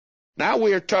Now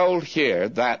we are told here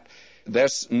that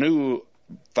this new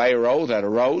Pharaoh that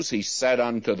arose, he said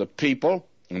unto the people,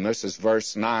 and this is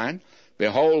verse 9,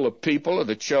 Behold, the people of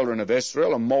the children of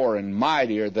Israel are more and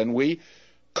mightier than we.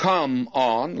 Come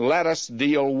on, let us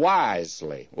deal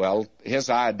wisely. Well,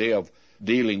 his idea of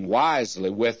dealing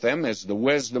wisely with them is the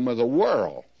wisdom of the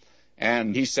world.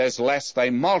 And he says, lest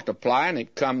they multiply, and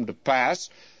it come to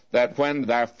pass that when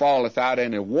there falleth out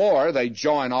any war, they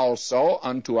join also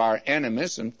unto our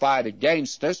enemies and fight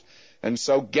against us, and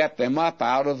so get them up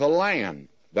out of the land.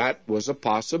 That was a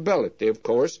possibility, of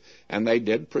course, and they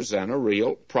did present a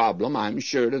real problem, I'm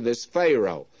sure, to this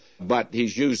Pharaoh. But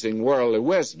he's using worldly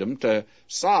wisdom to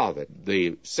solve it.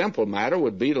 The simple matter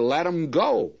would be to let them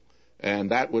go,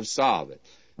 and that would solve it.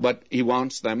 But he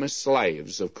wants them as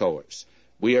slaves, of course.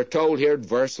 We are told here in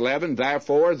verse 11,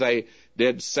 Therefore they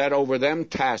did set over them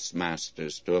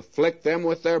taskmasters to afflict them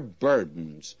with their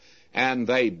burdens. And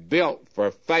they built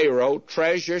for Pharaoh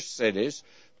treasure cities,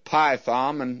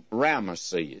 Pithom and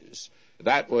Ramesses.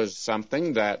 That was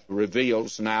something that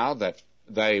reveals now that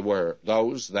they were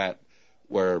those that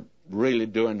were really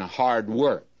doing the hard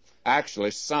work.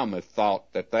 Actually, some have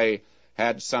thought that they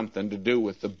had something to do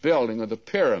with the building of the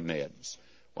pyramids.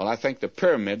 Well, I think the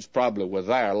pyramids probably were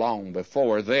there long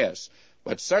before this.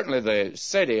 But certainly the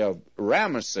city of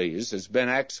Ramesses has been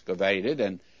excavated,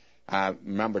 and I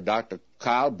remember Dr.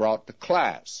 Kyle brought to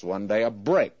class one day a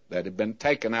brick that had been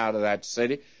taken out of that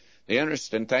city. The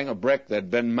interesting thing, a brick that had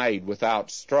been made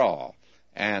without straw,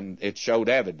 and it showed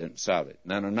evidence of it.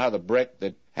 And then another brick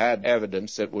that had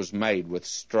evidence it was made with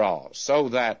straw. So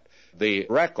that the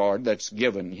record that's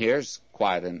given here is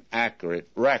quite an accurate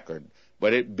record.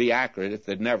 But it'd be accurate if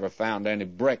they'd never found any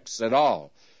bricks at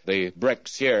all. The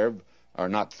bricks here are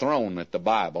not thrown at the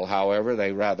Bible. However,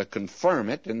 they rather confirm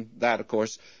it, and that, of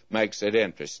course, makes it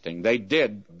interesting. They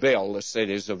did build the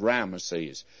cities of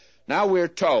Ramesses. Now we're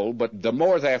told, but the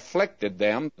more they afflicted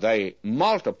them, they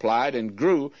multiplied and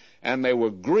grew, and they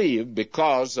were grieved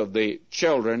because of the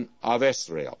children of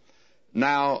Israel.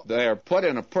 Now they're put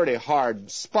in a pretty hard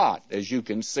spot, as you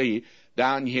can see,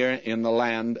 down here in the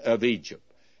land of Egypt.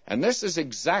 And this is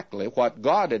exactly what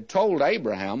God had told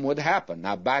Abraham would happen.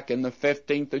 Now, back in the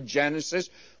 15th of Genesis,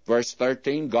 verse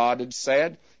 13, God had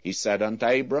said, He said unto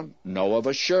Abram, Know of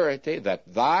a surety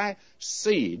that thy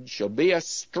seed shall be a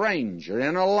stranger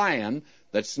in a land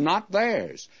that's not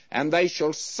theirs, and they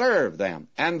shall serve them,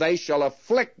 and they shall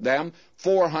afflict them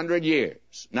 400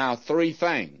 years. Now, three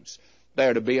things.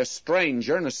 They're to be a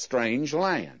stranger in a strange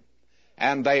land,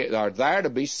 and they are there to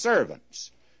be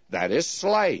servants, that is,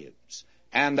 slaves.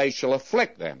 And they shall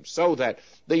afflict them, so that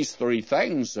these three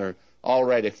things are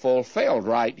already fulfilled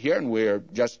right here, and we're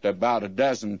just about a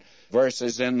dozen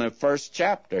verses in the first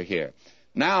chapter here.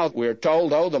 Now we're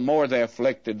told, though, the more they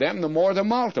afflicted them, the more they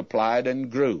multiplied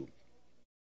and grew.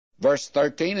 Verse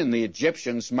 13, And the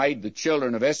Egyptians made the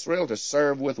children of Israel to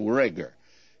serve with rigor,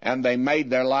 and they made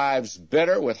their lives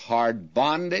bitter with hard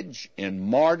bondage, in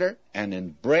mortar and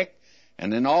in brick,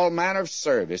 and in all manner of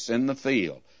service in the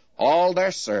field. All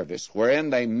their service,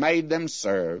 wherein they made them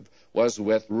serve, was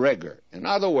with rigor. In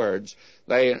other words,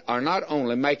 they are not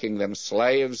only making them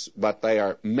slaves, but they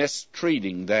are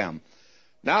mistreating them.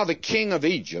 Now the king of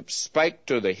Egypt spake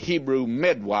to the Hebrew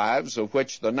midwives, of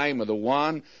which the name of the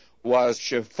one was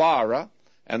Shiphrah,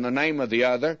 and the name of the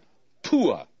other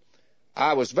Puah.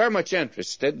 I was very much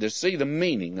interested to see the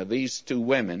meaning of these two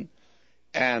women,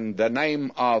 and the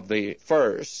name of the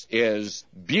first is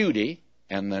Beauty,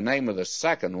 and the name of the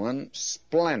second one,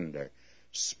 Splendor.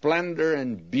 Splendor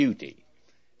and beauty.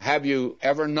 Have you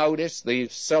ever noticed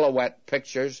these silhouette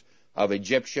pictures of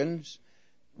Egyptians?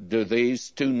 Do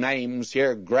these two names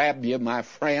here grab you, my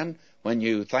friend, when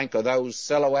you think of those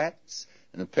silhouettes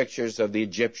and the pictures of the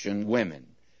Egyptian women?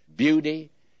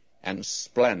 Beauty and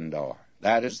splendor.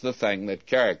 That is the thing that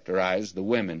characterized the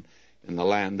women in the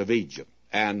land of Egypt.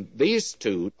 And these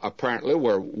two apparently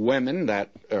were women that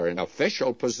are in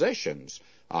official positions,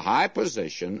 a high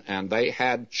position, and they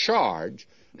had charge.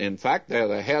 In fact, they're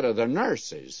the head of the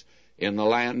nurses in the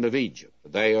land of Egypt.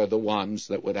 They are the ones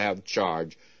that would have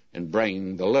charge in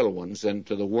bringing the little ones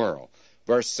into the world.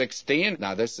 Verse 16,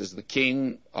 now this is the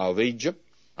king of Egypt,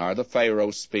 or the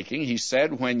Pharaoh speaking. He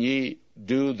said, When ye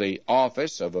do the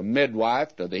office of a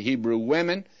midwife to the Hebrew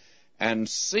women, and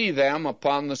see them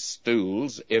upon the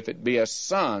stools, if it be a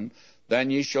son,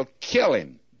 then ye shall kill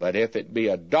him. But if it be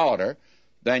a daughter,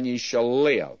 then ye shall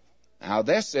live. Now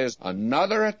this is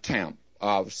another attempt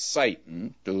of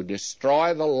Satan to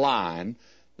destroy the line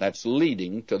that's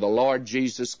leading to the Lord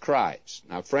Jesus Christ.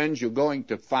 Now, friends, you're going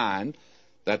to find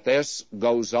that this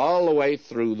goes all the way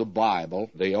through the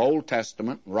Bible, the Old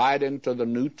Testament, right into the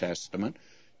New Testament.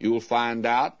 you'll find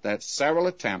out that several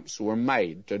attempts were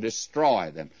made to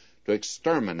destroy them, to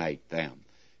exterminate them.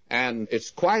 And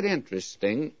it's quite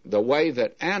interesting the way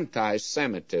that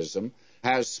anti-Semitism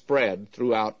has spread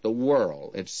throughout the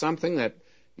world. It's something that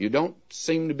you don't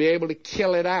seem to be able to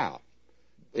kill it out.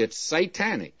 It's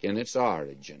satanic in its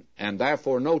origin, and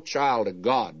therefore no child of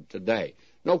God today,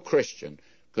 no Christian,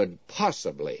 could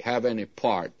possibly have any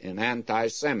part in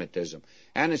anti-Semitism.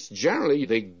 And it's generally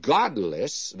the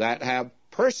godless that have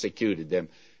persecuted them,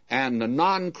 and the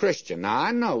non-Christian. Now,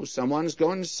 I know someone's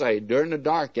going to say, during the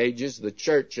Dark Ages, the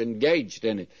church engaged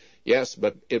in it. Yes,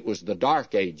 but it was the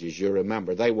Dark Ages, you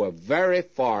remember. They were very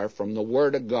far from the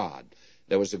Word of God.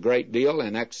 There was a great deal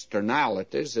in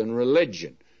externalities in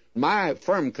religion. My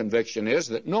firm conviction is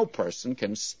that no person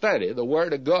can study the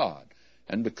Word of God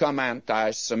and become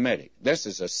anti-Semitic. This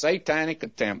is a satanic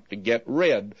attempt to get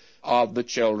rid of the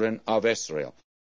children of Israel.